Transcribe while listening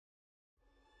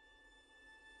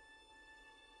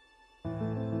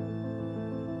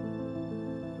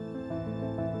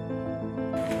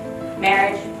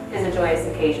Marriage is a joyous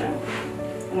occasion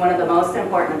and one of the most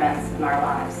important events in our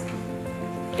lives.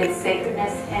 Its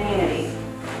sacredness and unity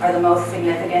are the most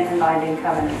significant and binding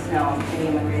covenants known in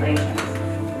human relations.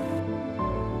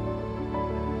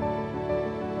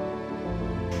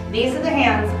 These are the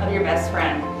hands of your best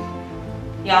friend,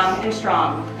 young and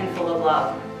strong and full of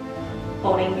love,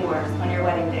 holding yours on your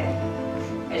wedding day,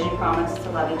 as you promise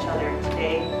to love each other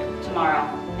today, tomorrow,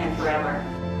 and forever.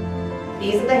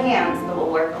 These are the hands that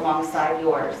will work alongside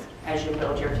yours as you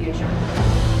build your future.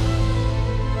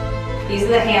 These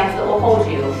are the hands that will hold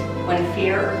you when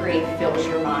fear or grief fills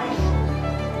your mind.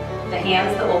 The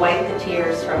hands that will wipe the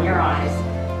tears from your eyes,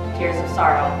 tears of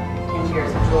sorrow and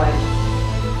tears of joy.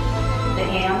 The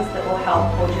hands that will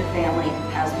help hold your family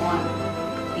as one.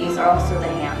 These are also the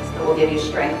hands that will give you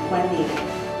strength when needed.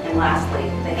 And lastly,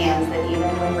 the hands that even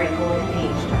when wrinkled and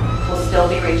aged will still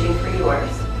be reaching for yours,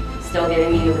 still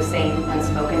giving you the same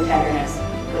unspoken tenderness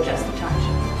with just a touch.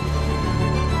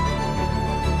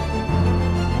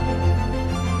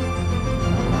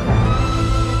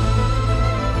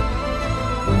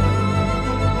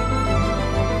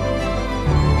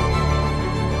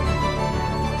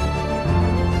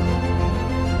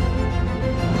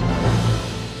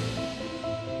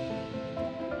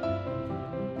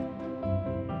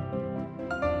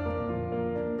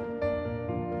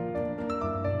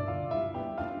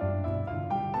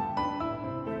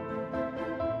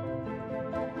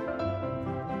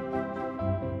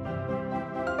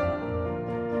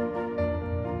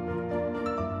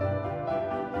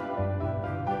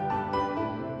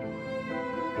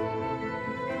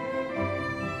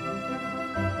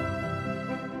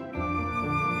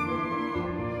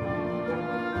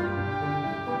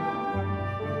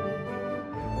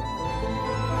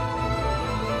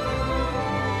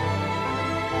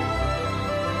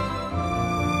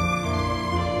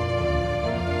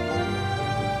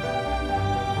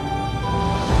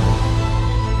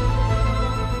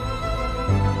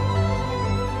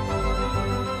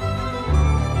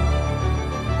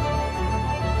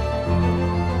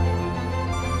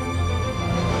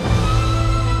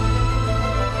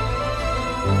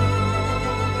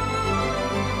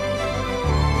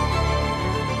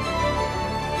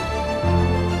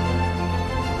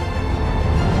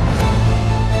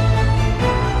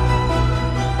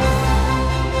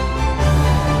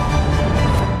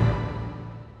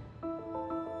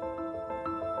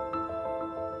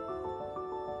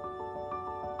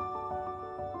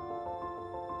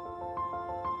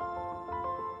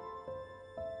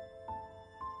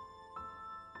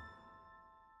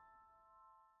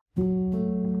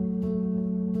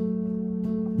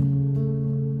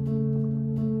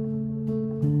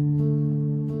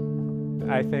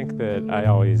 I think that I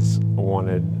always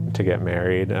wanted to get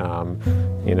married.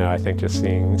 You know, I think just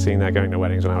seeing that going to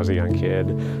weddings when I was a young kid,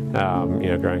 you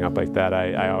know, growing up like that,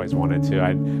 I always wanted to.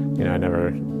 I never,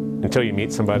 until you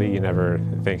meet somebody, you never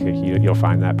think you'll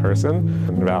find that person.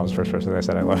 And Val was the first person that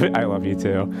said, I love you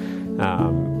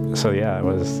too. So yeah, it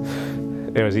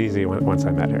was easy once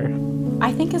I met her.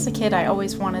 I think as a kid, I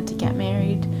always wanted to get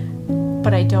married,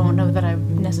 but I don't know that I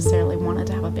necessarily wanted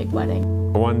to have a big wedding.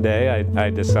 One day I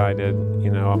decided,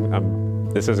 you know,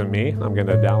 this isn't me. I'm going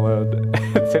to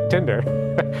download Tinder.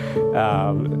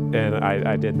 And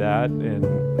I did that, and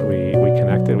we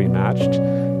connected, we matched.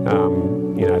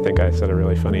 You know, I think I said a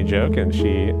really funny joke, and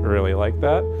she really liked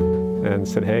that and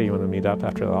said, hey, you want to meet up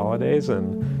after the holidays?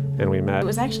 And we met. It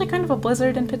was actually kind of a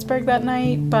blizzard in Pittsburgh that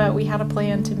night, but we had a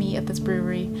plan to meet at this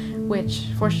brewery, which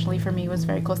fortunately for me was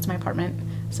very close to my apartment,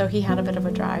 so he had a bit of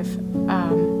a drive.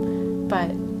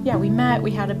 But yeah, we met,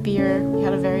 we had a beer, we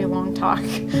had a very long talk.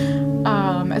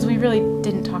 As we really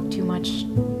didn't talk too much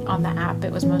on the app,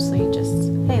 it was mostly just,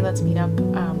 hey, let's meet up,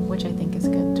 which I think is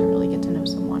good to really get to know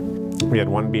someone. We had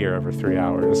one beer over 3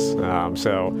 hours,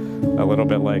 so a little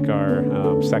bit like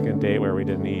our second date where we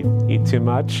didn't eat too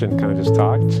much and kind of just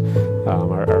talked.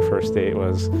 Our first date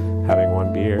was having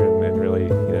one beer and really, you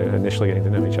know, initially getting to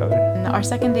know each other. And our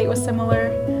second date was similar.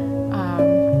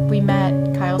 We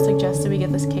met, Kyle suggested we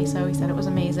get this queso, he said it was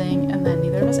amazing, and then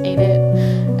neither of us ate it.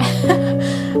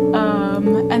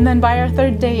 And then by our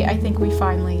third date, I think we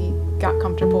finally got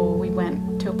comfortable. We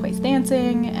went to a place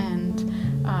dancing, and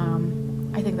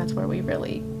I think that's where we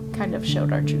really kind of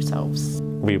showed our true selves.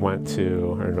 We went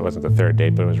to, or it wasn't the third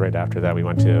date, but it was right after that, we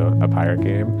went to a pirate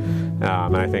game.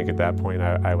 And I think at that point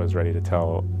I was ready to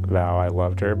tell Val I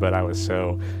loved her, but I was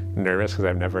so nervous because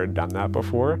I've never done that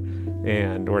before.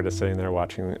 And we're just sitting there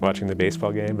watching the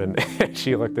baseball game, and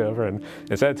she looked over and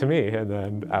said it to me, and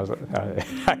then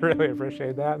I really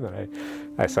appreciate that, and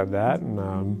then I said that,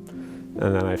 and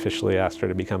then I officially asked her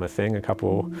to become a thing a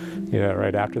couple, you know,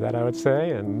 right after that, I would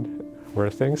say, and were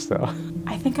things still.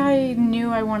 I think I knew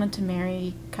I wanted to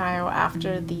marry Kyle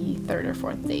after the third or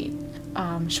fourth date.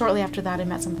 Shortly after that, I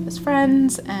met some of his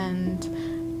friends,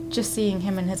 and just seeing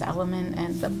him in his element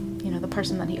and the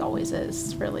person that he always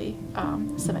is really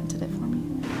cemented it for me.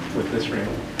 With this ring,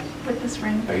 With this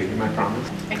ring, I give you my promise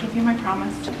I give you my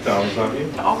promise to always love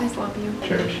you, to always love you,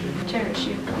 cherish you, cherish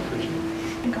you, comfort you.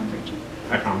 and comfort you.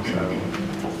 I promise that I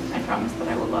will I promise that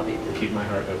I will love you keep my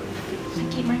heart open to you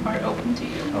and keep my heart open to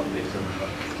you all the days of my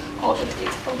life. all the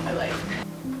days of my life.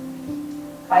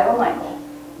 Kyle Michael,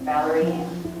 Valerie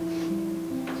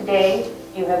Ann. Today,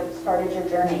 you have started your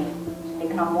journey to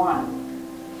become one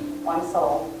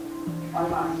soul,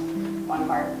 one mind, one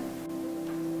heart.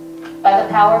 By the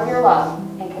power of your love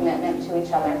and commitment to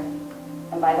each other,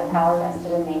 and by the power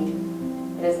vested in me,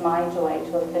 it is my joy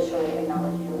to officially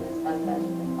acknowledge you as husband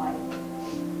and wife.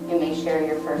 You may share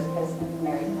your first kiss with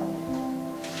married couple.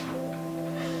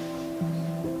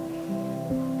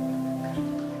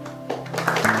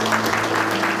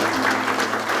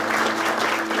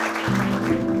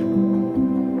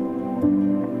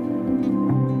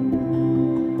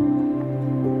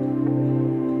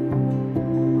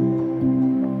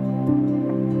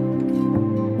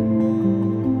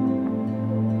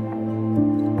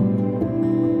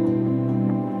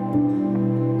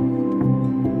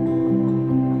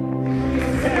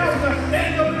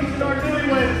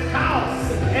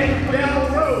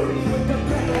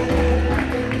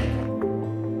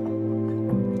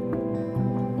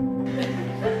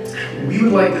 We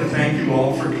would like to thank you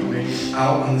all for coming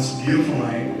out on this beautiful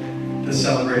night to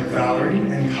celebrate Valerie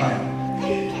and Kyle.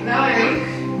 Valerie,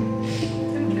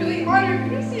 I'm really honored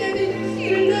to see everything you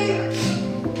tonight.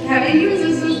 Having you as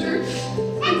a sister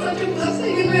is such a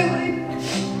blessing in my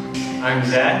life. I'm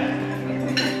Zach.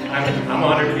 I'm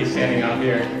honored to be standing up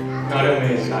here, not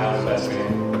only as Kyle's best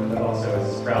man, but also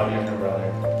as his proud younger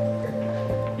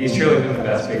brother. He's truly been the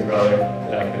best big brother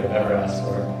that I could have ever asked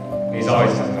for, and he's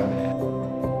always done my best.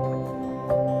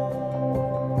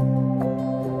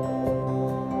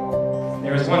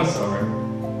 There was one summer,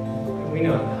 we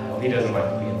know Kyle, he doesn't like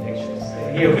to be in pictures.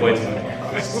 He avoids my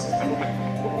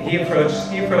He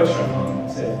approached our mom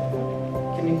and said,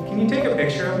 can you take a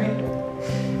picture of me?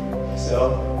 So,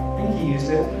 I think he used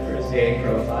it for his dating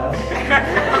profile.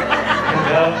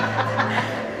 And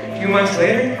a few months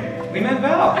later, we met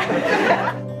Val.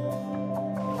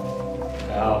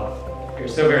 Val, you're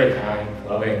so very kind,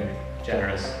 loving,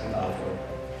 generous, and thoughtful.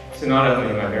 So not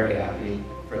only am I very happy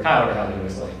for Kyle to have you in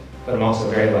his life, but I'm also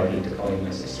very lucky to call you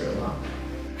my sister-in-law.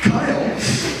 Kyle,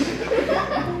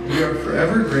 we are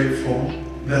forever grateful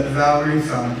that Valerie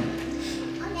found you.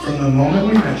 From the moment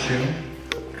we met you,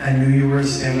 I knew you were a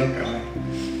stand-up guy.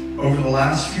 Over the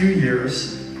last few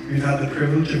years, we've had the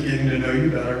privilege of getting to know you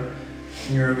better,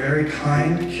 and you're a very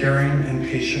kind, caring, and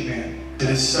patient man. It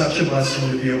is such a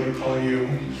blessing to be able to call you.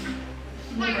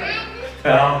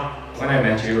 Val, when I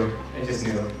met you, I just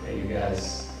knew that you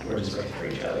guys were just right for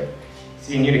each other.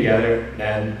 Seeing you together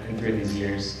then and through these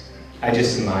years, I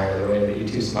just admire the way that you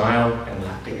two smile and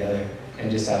laugh together and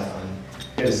just have fun.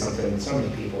 It is something so many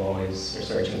people always are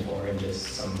searching for and just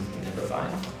some never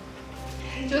find.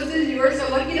 Just as you are so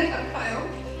lucky to have Kyle,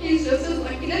 he's just as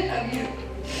lucky to have you.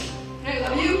 I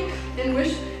love you and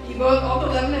wish you both all the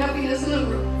love and happiness in the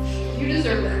world. You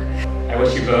deserve it. I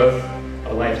wish you both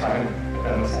a lifetime of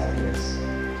endless happiness.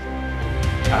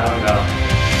 Kyle and Val.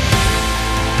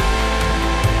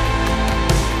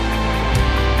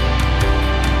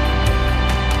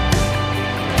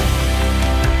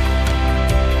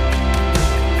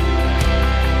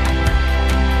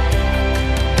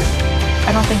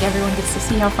 I don't think everyone gets to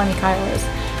see how funny Kyle is.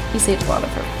 He saves a lot of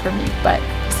her for me, but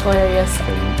he's hilarious.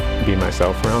 And be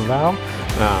myself around Val.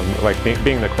 Like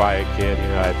being the quiet kid,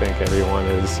 I think everyone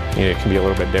is, it can be a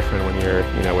little bit different when you're,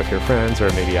 with your friends or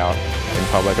maybe out in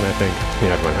public. And I think,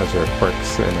 everyone has their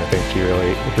quirks, and I think he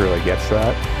really gets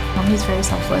that. He's very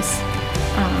selfless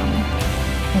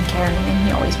and caring, and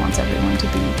he always wants everyone to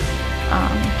be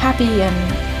happy and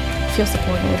feel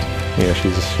supported.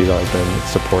 She's always been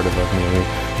supportive of me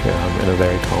in a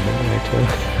very calming way too.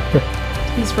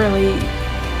 He's really,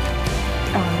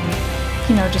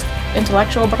 just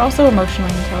intellectual, but also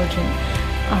emotionally intelligent,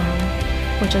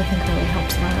 which I think really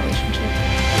helps in our relationship.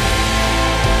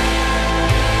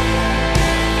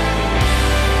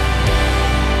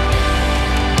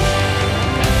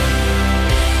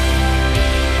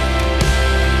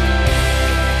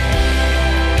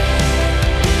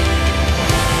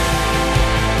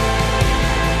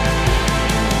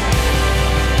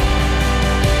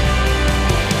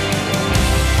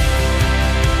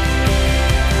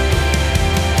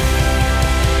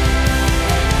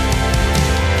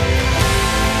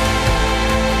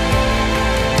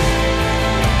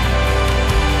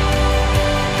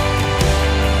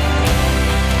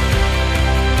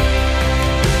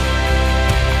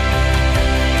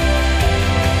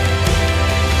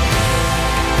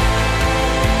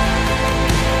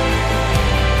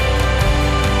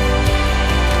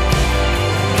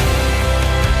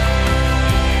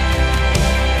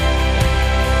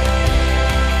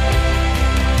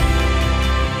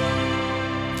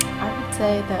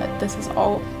 this has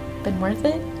all been worth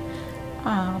it.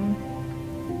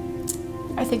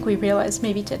 I think we realized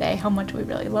maybe today how much we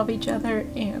really love each other,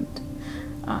 and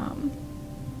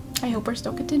I hope we're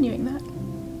still continuing that.